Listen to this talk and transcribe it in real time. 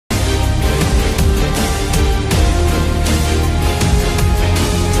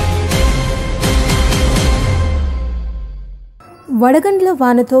వడగండ్ల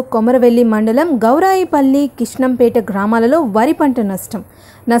వానతో కొమరవెల్లి మండలం గౌరాయిపల్లి కిష్ణంపేట గ్రామాలలో వరి పంట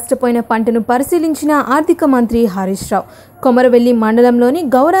నష్టపోయిన పంటను పరిశీలించిన ఆర్థిక మంత్రి హరీష్ రావు. కొమరవెల్లి మండలంలోని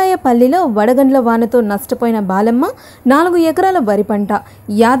గౌరాయపల్లిలో వడగండ్ల వానతో నష్టపోయిన బాలమ్మ 4 ఎకరాల వరి పంట,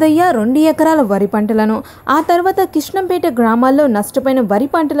 యాదయ్య 2 ఎకరాల వరి పంటలను, ఆ తర్వాత కిష్ణంపేట గ్రామాల్లో నష్టపోయిన వరి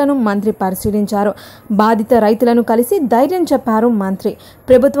పంటలను మంత్రి పరిశీలించారు. బాధిత రైతులను కలిసి ధైర్యం చెప్పారు మంత్రి.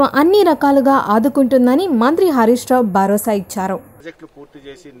 ప్రభుత్వం అన్ని రకాలుగా ఆదుకుంటుందని మంత్రి హరీష్ రావు భరోసా ఇచ్చారు. ప్రాజెక్టులు పూర్తి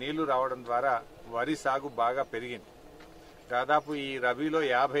చేసి నీళ్లు రావడం ద్వారా వరి సాగు బాగా పెరిగింది. దాదాపు ఈ రబీలో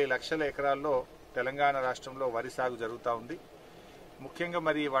 50 లక్షల ఎకరాల్లో తెలంగాణ రాష్ట్రంలో వరి సాగు జరుగుతూ ఉంది. ముఖ్యంగా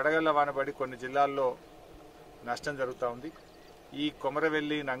మరి వడగళ్ల వానబడి కొన్ని జిల్లాల్లో నష్టం జరుగుతూ ఉంది. ఈ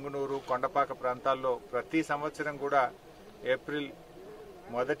కొమరవెల్లి, నంగునూరు, కొండపాక ప్రాంతాల్లో ప్రతి సంవత్సరం కూడా ఏప్రిల్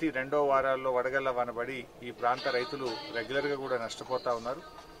మొదటి 2వ వారాల్లో వడగళ్ల వానబడి ఈ ప్రాంత రైతులు రెగ్యులర్గా కూడా నష్టపోతూ ఉన్నారు.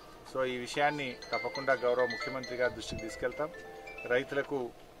 సో ఈ విషయాన్ని తప్పకుండా గౌరవ ముఖ్యమంత్రి గారి దృష్టికి తీసుకెళ్తాం. రైతులకు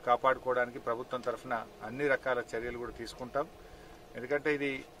కాపాడుకోవడానికి ప్రభుత్వం తరఫున అన్ని రకాల చర్యలు కూడా తీసుకుంటాం. ఎందుకంటే ఇది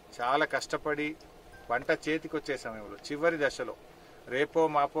చాలా కష్టపడి పంట చేతికి వచ్చే సమయంలో చివరి దశలో రేపో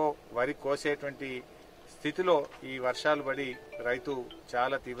మాపో వరి కోసేటువంటి స్థితిలో ఈ వర్షాలు పడి రైతు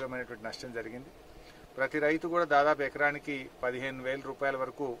చాలా తీవ్రమైనటువంటి నష్టం జరిగింది. ప్రతి రైతు కూడా దాదాపు ఎకరానికి 15,000 రూపాయల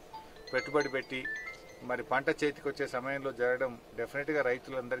వరకు పెట్టుబడి పెట్టి మరి పంట చేతికి వచ్చే సమయంలో జరగడం డెఫినెట్గా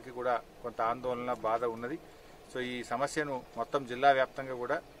రైతులందరికీ కూడా కొంత ఆందోళన, బాధ ఉన్నది. సో ఈ సమస్యను మొత్తం జిల్లా వ్యాప్తంగా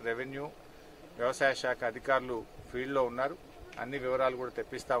కూడా రెవెన్యూ, వ్యవసాయ శాఖ అధికారులు ఫీల్డ్లో ఉన్నారు. అన్ని వివరాలు కూడా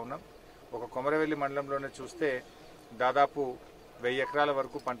తెప్పిస్తూ ఉన్నాం. ఒక కొమరవెల్లి మండలంలోనే చూస్తే దాదాపు 1000 ఎకరాల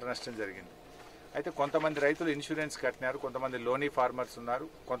వరకు పంట నష్టం జరిగింది. అయితే కొంతమంది రైతులు ఇన్సూరెన్స్ కట్టినారు, కొంతమంది లోనీ ఫార్మర్స్ ఉన్నారు,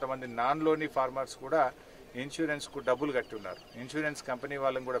 కొంతమంది నాన్ లోనీ ఫార్మర్స్ కూడా ఇన్సూరెన్స్కు డబ్బులు కట్టి ఉన్నారు. ఇన్సూరెన్స్ కంపెనీ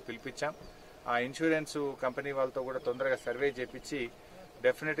వాళ్ళని కూడా పిలిపించాం. ఆ ఇన్సూరెన్స్ కంపెనీ వాళ్ళతో కూడా తొందరగా సర్వే చేపించి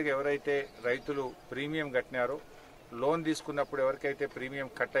డెఫినెట్గా ఎవరైతే రైతులు ప్రీమియం కట్టినారో, లోన్ తీసుకున్నప్పుడు ఎవరికైతే ప్రీమియం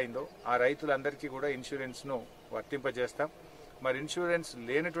కట్ అయిందో ఆ రైతులందరికీ కూడా ఇన్సూరెన్స్ను వర్తింపజేస్తాం. మరి ఇన్సూరెన్స్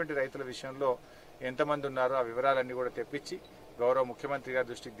లేనటువంటి రైతుల విషయంలో ఎంతమంది ఉన్నారో ఆ వివరాలన్నీ కూడా తెప్పించి గౌరవ ముఖ్యమంత్రి గారి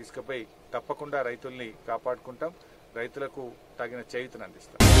దృష్టికి తీసుకుపోయి తప్పకుండా రైతుల్ని కాపాడుకుంటాం, రైతులకు తగిన చేయూతను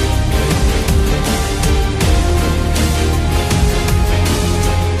అందిస్తాం.